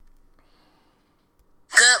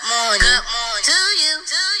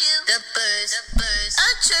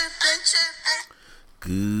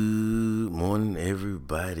Good morning,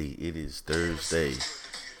 everybody. It is Thursday,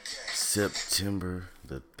 September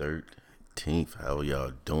the 13th. How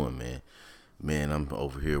y'all doing, man? Man, I'm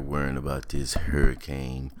over here worrying about this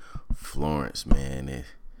Hurricane Florence, man.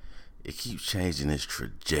 It keeps changing its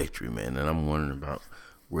trajectory, man, and I'm wondering about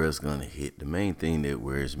where it's gonna hit. The main thing that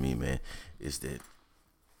worries me, man, is that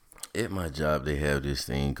at my job they have this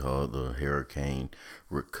thing called the Hurricane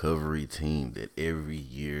Recovery Team that every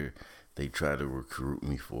year they try to recruit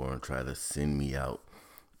me for and try to send me out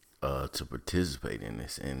to participate in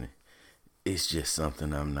this, and it's just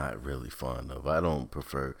something I'm not really fond of. I don't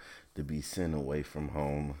prefer to be sent away from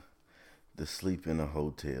home to sleep in a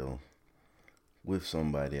hotel with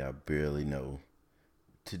somebody I barely know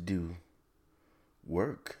to do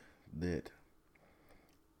work that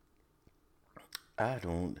I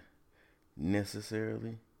don't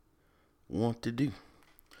necessarily want to do.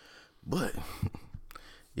 But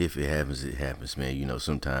if it happens, it happens, man. You know,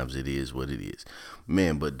 sometimes it is what it is.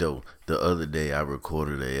 Man, but though, the other day I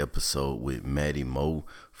recorded an episode with Maddie Mo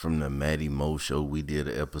from the Maddie Mo Show. We did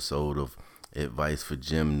an episode of Advice for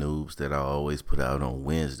Gym Noobs that I always put out on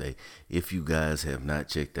Wednesday. If you guys have not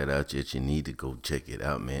checked that out yet, you need to go check it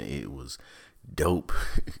out, man. It was dope.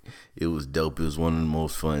 It was dope. It was one of the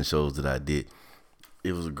most fun shows that I did.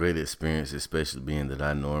 It was a great experience, especially being that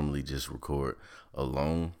I normally just record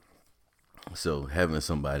alone. So having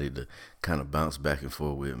somebody to kind of bounce back and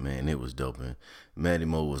forth with, man, it was dope. And Matty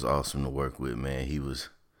Mo was awesome to work with, man. He was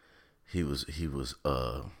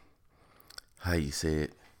how you say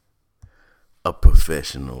it, a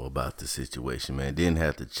professional about the situation, man. Didn't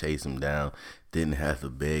have to chase him down, didn't have to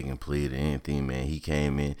beg and plead or anything, man. He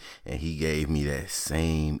came in and he gave me that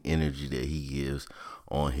same energy that he gives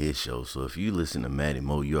on his show. So if you listen to Matty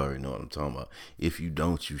Mo, you already know what I'm talking about. If you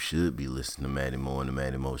don't, you should be listening to Matty Mo and the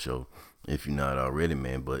Matty Mo Show if you're not already,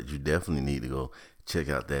 man. But you definitely need to go check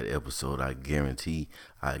out that episode. I guarantee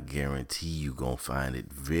you gonna find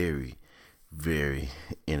it very, very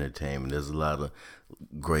entertaining. There's a lot of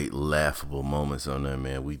great laughable moments on there,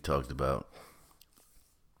 man. We talked about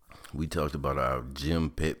our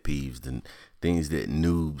gym pet peeves, the things that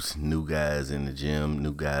new guys in the gym,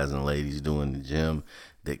 new guys and ladies do in the gym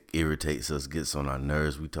that irritates us, gets on our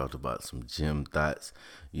nerves. We talked about some gym thoughts,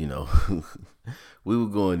 you know. We were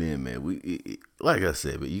going in, man. Like I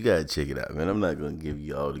said, but you gotta check it out, man. I'm not gonna give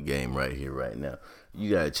you all the game right here, right now.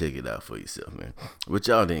 You gotta check it out for yourself, man. But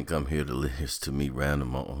y'all didn't come here to listen to me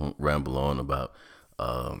ramble on about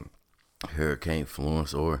Hurricane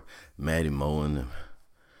Florence or Matty Mo and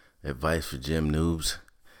Advice for Gym Noobs.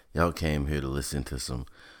 Y'all came here to listen to some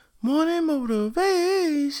morning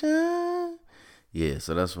motivation. Yeah,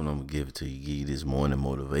 so that's what I'm gonna give it to you. Give you this morning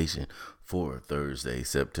motivation for Thursday,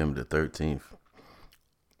 September the 13th.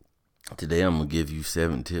 Today I'm gonna give you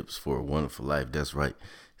 7 tips for a wonderful life. That's right,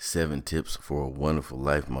 7 tips for a wonderful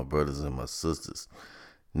life, my brothers and my sisters.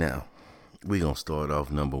 Now, we're gonna start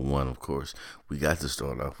off number 1, of course. We got to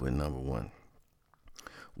start off with number 1.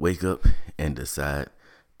 Wake up and decide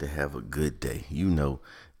to have a good day. You know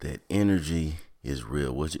that energy is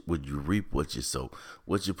real. What you reap, what you sow.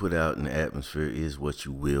 What you put out in the atmosphere is what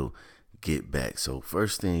you will get back. So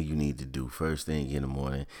first thing you need to do, first thing in the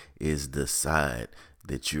morning, is decide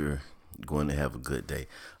that you're going to have a good day.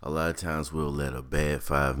 A lot of times we'll let a bad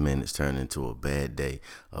 5 minutes turn into a bad day,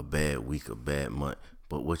 a bad week, a bad month.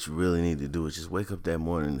 But what you really need to do is just wake up that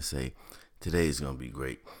morning and say, today's going to be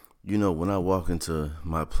great. You know, when I walk into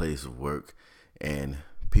my place of work and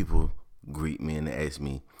people greet me and they ask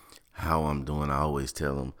me how I'm doing, I always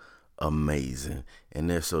tell them amazing. And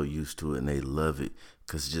they're so used to it and they love it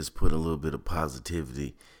because it just put a little bit of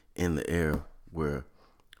positivity in the air where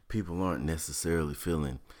people aren't necessarily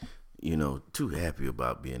feeling, you know, too happy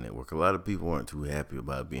about being at work. A lot of people aren't too happy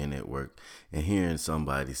about being at work, and hearing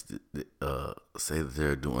somebody say that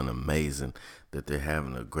they're doing amazing, that they're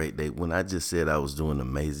having a great day. When I just said I was doing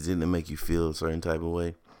amazing, didn't it make you feel a certain type of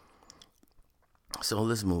way? So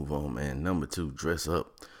let's move on, man. Number 2, dress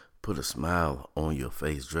up. Put a smile on your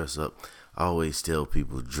face. Dress up. I always tell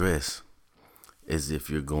people, dress as if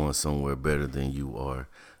you're going somewhere better than you are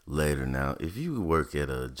later. Now, if you work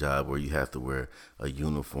at a job where you have to wear a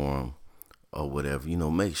uniform or whatever, you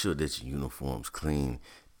know, make sure that your uniform's clean,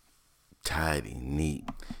 tidy, neat.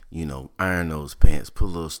 You know, iron those pants. Put a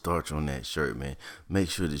little starch on that shirt, man.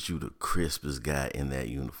 Make sure that you the crispest guy in that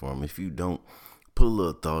uniform. If you don't, put a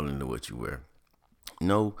little thought into what you wear.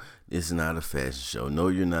 No, it's not a fashion show. No,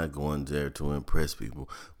 you're not going there to impress people.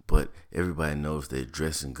 But everybody knows that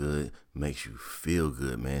dressing good makes you feel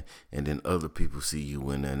good, man. And then other people see you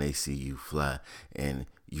in there and they see you fly. And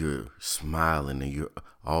you're smiling and you're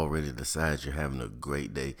already decide you're having a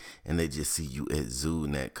great day, and they just see you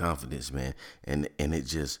exuding that confidence, man, and it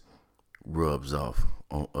just rubs off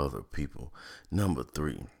on other people. Number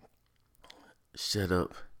 3, shut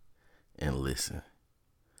up and listen.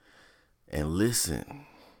 And listen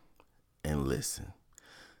and listen.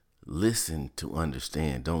 Listen to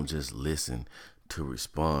understand. Don't just listen to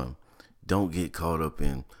respond. Don't get caught up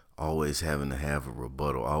in always having to have a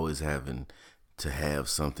rebuttal, always having to have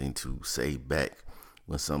something to say back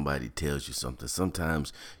when somebody tells you something.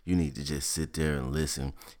 Sometimes you need to just sit there and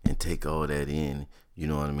listen and take all that in, you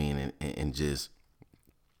know what I mean, and just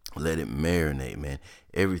let it marinate, man.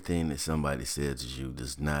 Everything that somebody says to you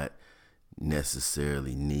does not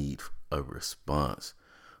necessarily need a response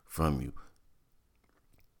from you.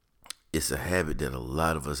 It's a habit that a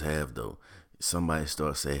lot of us have, though. Somebody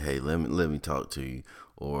starts saying, "Hey, let me talk to you,"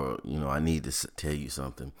 or I need to tell you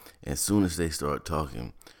something. And as soon as they start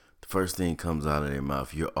talking, the first thing comes out of their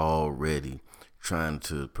mouth, you're already trying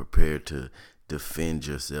to prepare to defend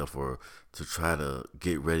yourself or to try to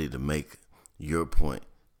get ready to make your point.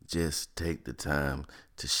 Just take the time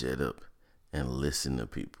to shut up and listen to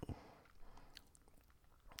people.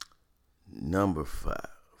 Number 5.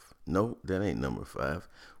 No, that ain't number 5.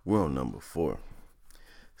 We're on number 4.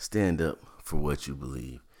 Stand up for what you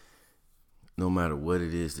believe. No matter what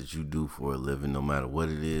it is that you do for a living, no matter what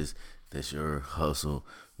it is that's your hustle,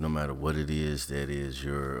 no matter what it is that is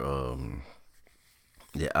your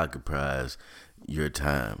that occupies your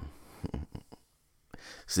time.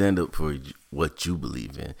 Stand up for what you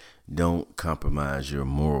believe in. Don't compromise your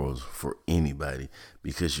morals for anybody,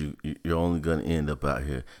 because you're only gonna end up out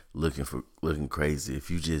here looking crazy. If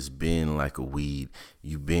you just bend like a weed,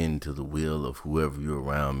 you bend to the will of whoever you're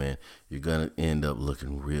around, man, you're gonna end up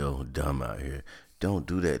looking real dumb out here. Don't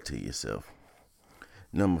do that to yourself.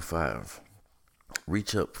 Number 5,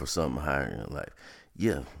 reach up for something higher in your life.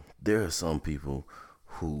 Yeah, there are some people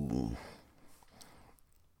who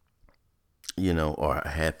are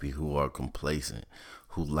happy, who are complacent,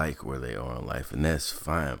 who like where they are in life, and that's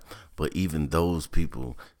fine. But even those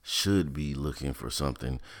people should be looking for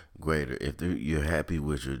something greater. If you're happy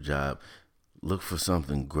with your job, look for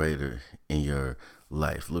something greater in your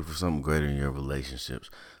life. Look for something greater in your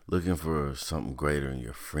relationships. Looking for something greater in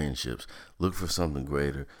your friendships. Look for something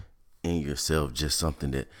greater in yourself, just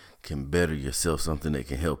something that can better yourself, something that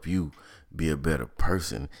can help you be a better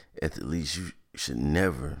person. At the least, you should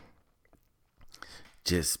never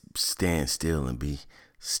just stand still and be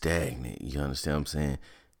stagnant. You understand what I'm saying?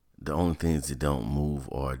 The only things that don't move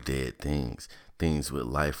are dead things. Things with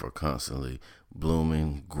life are constantly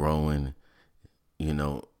blooming, growing.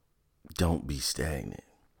 Don't be stagnant.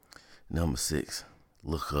 Number 6,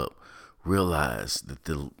 look up. Realize that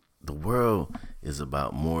the world is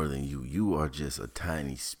about more than you. You are just a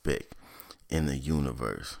tiny speck in the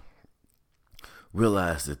universe.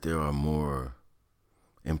 Realize that there are more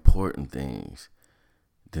important things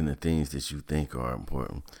than the things that you think are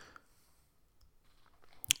important.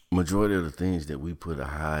 Majority of the things that we put a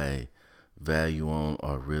high value on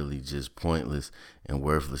are really just pointless and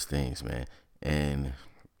worthless things, man. And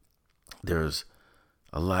there's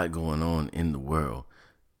a lot going on in the world.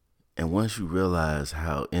 And once you realize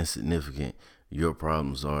how insignificant your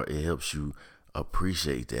problems are, it helps you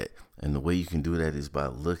appreciate that. And the way you can do that is by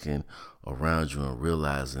looking around you and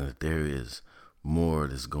realizing that there is more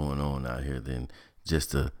that's going on out here than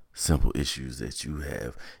just the simple issues that you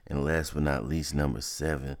have. And last but not least, number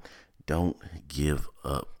 7, don't give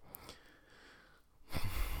up.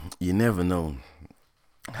 You never know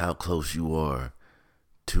how close you are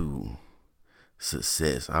to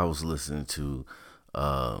success. I was listening to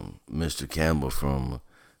Mr. Campbell from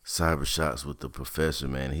Cyber Shots with the Professor,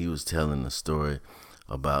 man. He was telling a story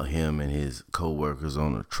about him and his co-workers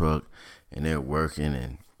on a truck, and they're working,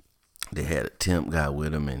 and they had a temp guy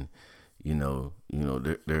with them, and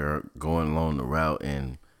they're going along the route,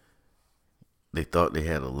 and they thought they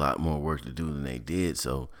had a lot more work to do than they did.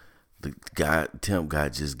 So the temp guy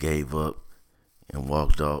just gave up and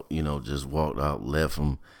walked out,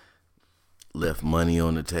 left money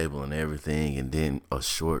on the table and everything. And then a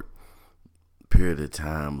short period of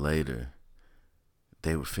time later,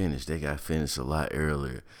 they were finished. They got finished a lot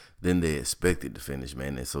earlier than they expected to finish,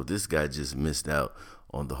 man. And so this guy just missed out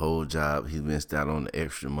on the whole job. He missed out on the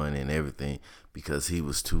extra money and everything because he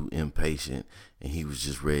was too impatient and he was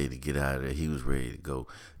just ready to get out of there. He was ready to go.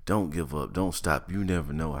 Don't give up. Don't stop. You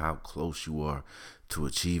never know how close you are to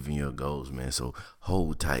achieving your goals, man. So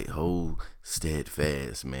hold tight, hold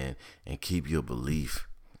steadfast, man, and keep your belief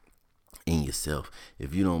in yourself.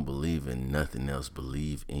 If you don't believe in nothing else,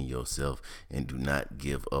 believe in yourself and do not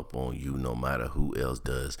give up on you no matter who else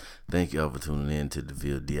does. Thank y'all for tuning in to the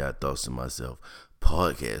VLDI Thoughts to Myself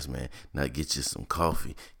podcast, man. Now get you some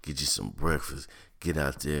coffee, get you some breakfast, get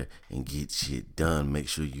out there and get shit done. Make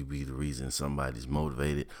sure you be the reason somebody's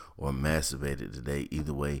motivated or masturbated today.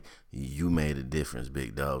 Either way, you made a difference,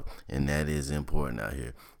 big dog, and that is important out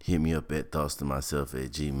here. Hit me up at thoughts to myself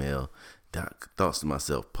at thoughts to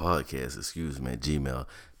myself podcast, at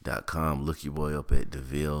gmail.com. Look your boy up at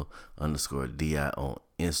DeVille_DI on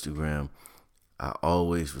Instagram. I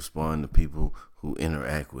always respond to people who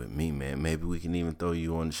interact with me, man. Maybe we can even throw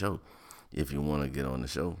you on the show if you want to get on the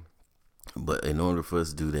show. But in order for us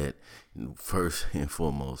to do that, first and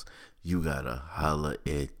foremost, you gotta holler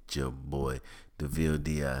at your boy,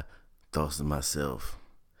 DeVille Thoughts to Myself.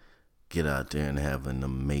 Get out there and have an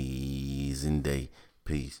amazing day.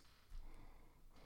 Peace.